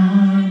it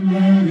shine.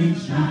 Let it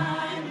shine.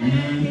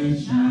 Let it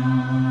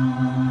shine.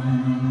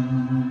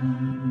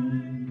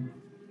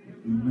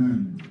 Amen.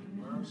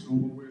 So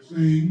what we're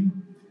saying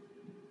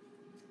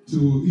to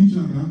each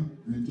other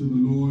and to the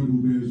Lord who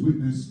bears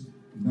witness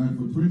that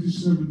for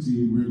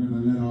 2017 we're going to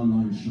let our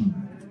light shine.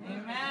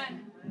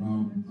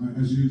 Amen.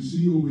 As you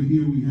see over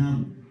here, we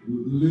have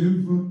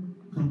Live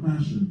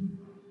Compassion.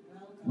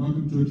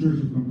 Welcome to a church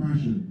of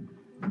compassion.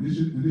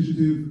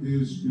 Initiative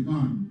is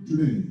begun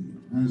today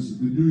as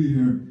the new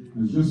year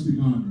has just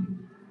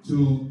begun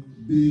to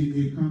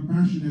be a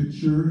compassionate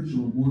church,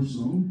 or more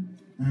so,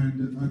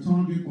 and a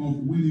target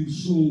of winning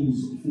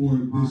souls for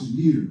this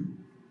year.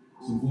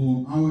 So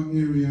for our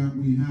area,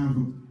 we have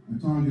a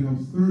target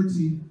of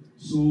 30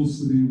 souls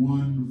to be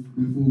won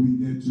before we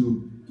get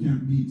to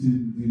camp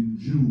meeting in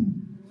June.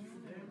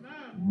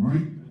 All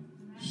right?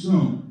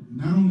 So,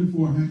 not only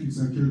for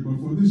Hackensack Church, but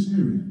for this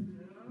area.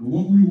 But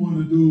what we want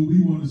to do,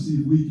 we want to see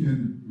if we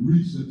can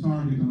reach the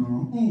target on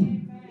our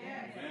own.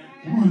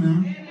 Come on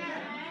now.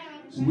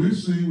 So we're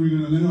saying we're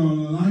going to let our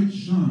light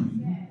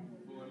shine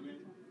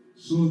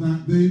so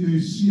that they may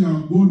see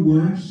our good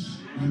works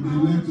and be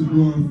led to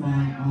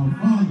glorify our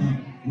Father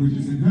which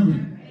is in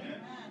heaven.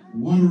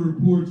 What a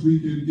report we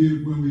can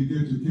give when we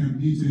get to camp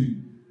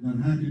meeting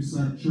that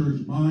Hackensack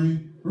Church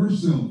by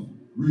herself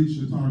reach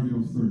the target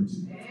of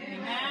 30.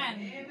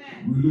 Amen.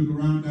 When we look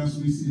around us,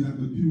 we see that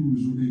the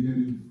pews will be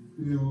getting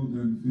filled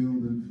and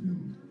filled and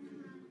filled.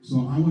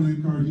 So I want to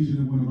encourage each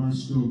and every one of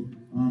us to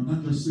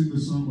not just sing the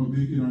song, but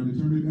make it our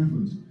determined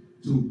effort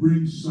to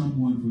bring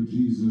someone for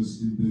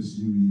Jesus in this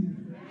new year.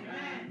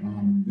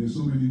 There's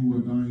so many who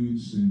are dying in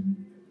sin.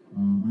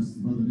 As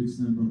Brother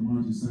Dixon and Brother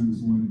Martin sang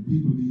this morning,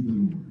 people need the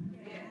Lord.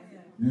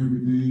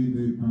 Every day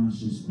they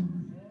pass us by.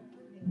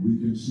 We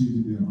can see it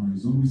in their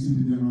eyes. Don't we see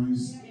it in their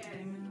eyes?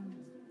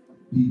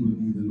 People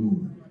need the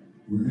Lord.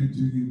 We're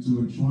entering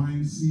into a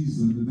trying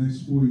season the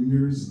next 4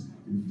 years.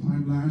 If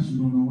time lasts, we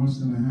don't know what's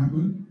going to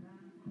happen.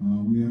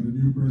 We have a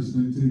new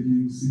president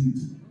taking seat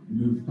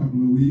in a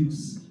couple of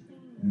weeks.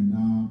 And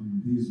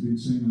he's been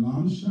saying a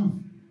lot of stuff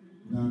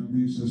that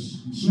makes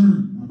us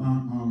concerned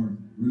about our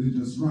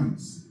religious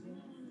rights.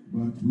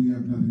 But we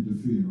have nothing to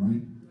fear,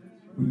 right?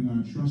 Putting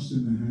our trust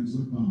in the hands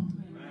of God.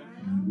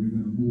 And we're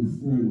going to move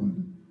forward,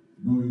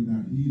 knowing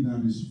that he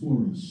that is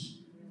for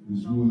us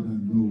is more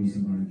than those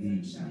that are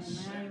against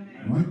us.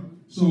 All right?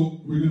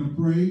 So we're going to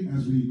pray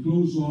as we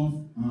close off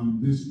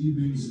this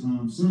evening's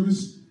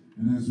service.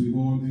 And as we've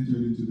all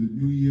entered into the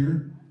new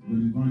year, I'm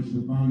going to invite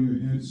you to bow your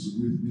heads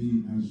with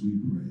me as we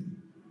pray.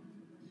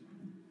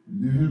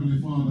 Dear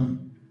Heavenly Father,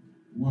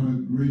 what a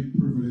great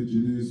privilege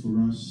it is for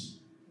us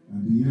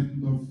at the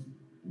end of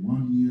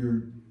 1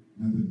 year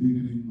and the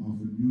beginning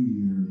of a new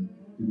year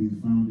to be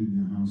found in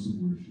your house of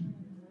worship.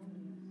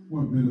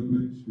 What better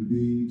place to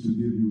be to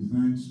give you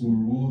thanks for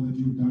all that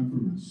you've done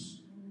for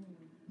us.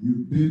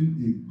 You've been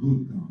a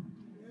good God.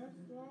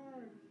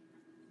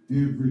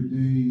 Every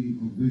day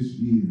of this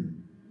year,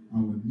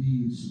 our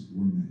needs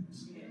were met.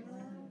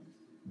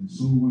 And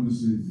so we want to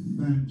say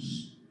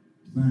thanks,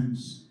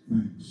 thanks,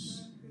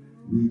 thanks.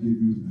 We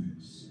give you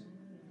thanks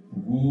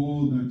for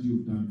all that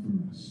you've done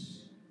for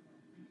us.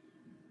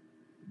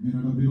 It may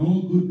not have been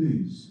all good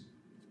days,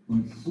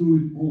 but through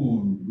it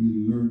all,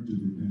 we learned to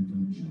depend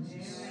on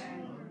Jesus.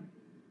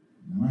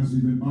 Now, as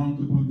we've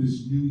embarked upon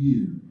this new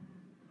year,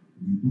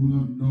 we do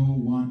not know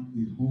what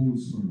it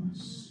holds for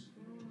us.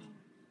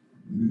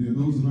 Maybe there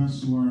are those of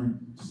us who are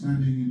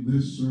standing in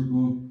this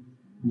circle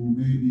who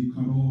may be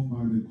cut off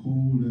by the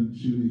cold and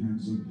chilly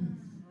hands of death.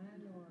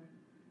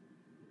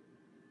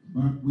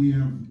 But we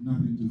have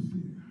nothing to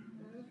fear,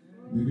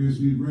 because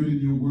we've read in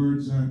your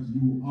words that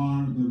you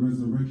are the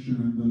resurrection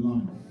and the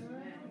life.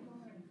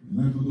 And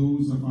that for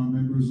those of our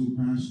members who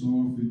passed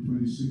off in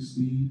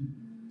 2016,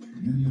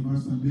 many of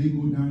us that may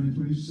go down in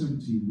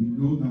 2017, we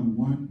know that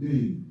one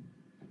day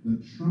the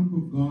trump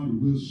of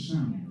God will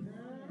sound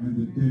and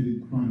the dead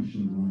in Christ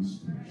shall rise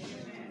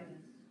first.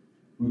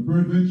 But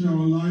peradventure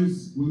our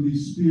lives will be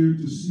spared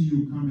to see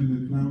you come in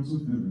the clouds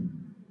of heaven.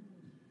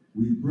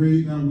 We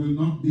pray that we'll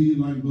not be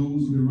like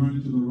those who run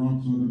into the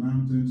rocks or the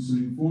mountains,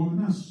 saying, fall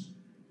on us,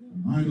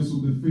 and hide us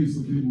from the face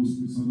of him who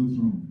sits on the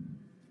throne.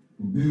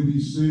 But may we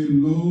say,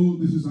 lo,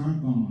 this is our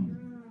God,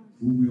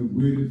 whom we have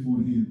waited for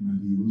him, and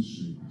he will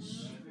save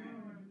us.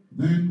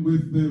 Then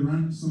with the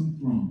ransom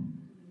throng,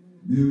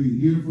 may we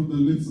hear from the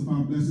lips of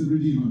our blessed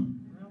Redeemer,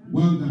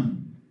 well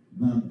done,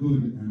 thou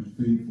good and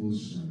faithful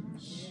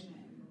servant.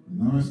 And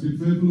thou hast been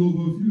faithful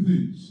over a few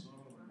things,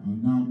 I'll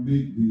now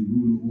make thee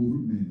ruler over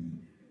many.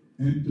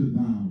 Enter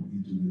thou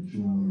into the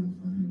joy of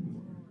thy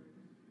Lord.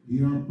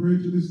 Hear our prayer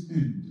to this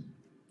end.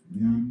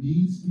 May our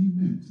needs be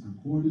met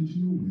according to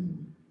your will.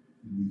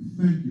 And we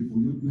thank you for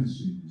your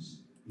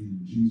blessings.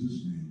 In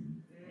Jesus'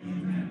 name.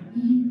 Amen.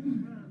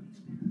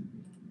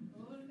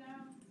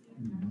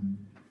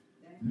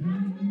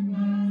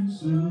 Amen.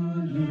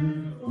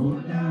 Soldier,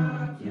 hold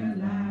out your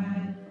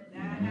light.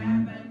 That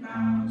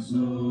heaven-bound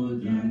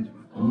soldier,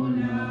 hold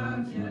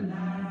out your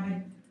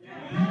light.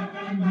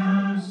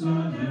 Heaven-bound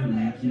soldier,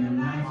 let your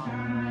light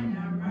shine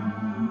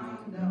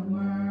around the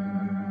world.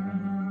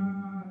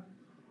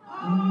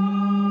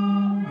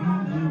 Oh,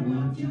 brother,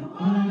 won't you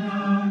hold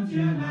out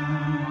your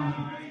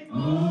light?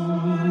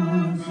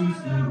 Oh,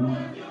 sister,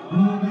 won't you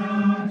hold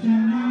out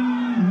your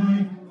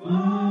light?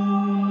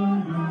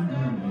 Oh,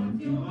 brother, won't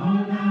you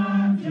hold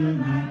out your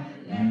light?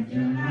 Let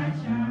your light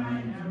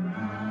shine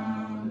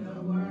around the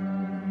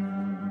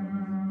world.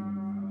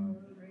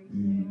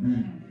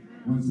 Amen.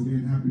 Once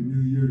again, Happy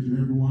New Year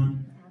to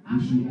everyone.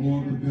 Wish you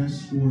all the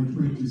best for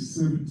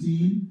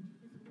 2017.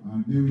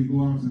 May we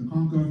go out and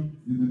conquer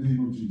in the name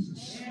of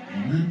Jesus.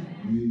 Amen.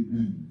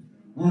 Amen.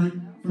 All right,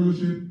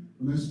 fellowship.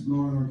 Let's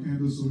blow out our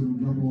candles so we don't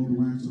drop all the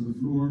wax on the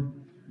floor,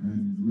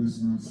 and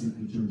let's not set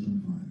the church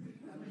on fire.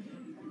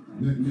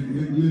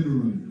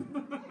 Literally.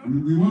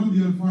 We want to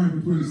be on fire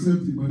for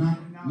 2017, but not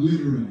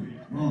literally.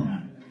 All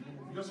right.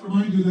 Just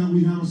remind you that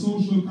we have a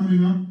social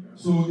coming up.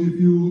 So if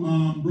you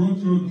brought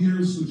your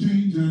gears to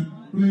change and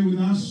play with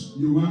us,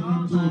 you're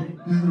welcome to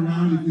hang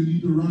around if you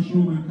need to rush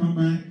home and come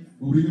back.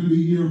 But we're going to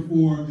be here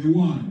for a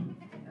while.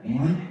 All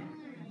right?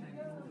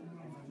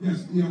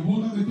 Yes, yeah,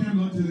 hold up the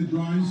candle until it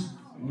dries.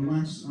 The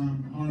wax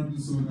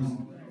hardens so it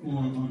doesn't fall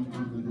on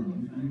the ground.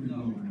 You can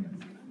go.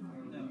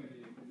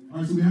 All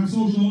right, so we have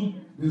social.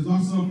 There's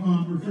lots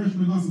of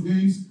refreshment, lots of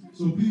games.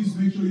 So please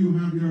make sure you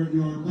have your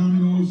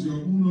dominoes, your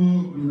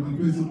Uno. We're going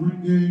to play some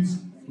brick games.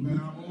 We're going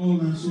to have all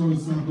that sort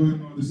of stuff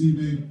going on this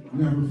evening.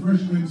 We have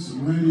refreshments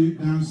ready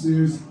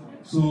downstairs.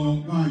 So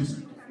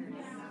guys,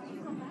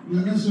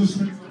 let's just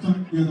spend some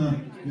time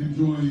together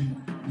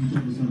enjoying each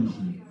other's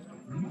fellowship.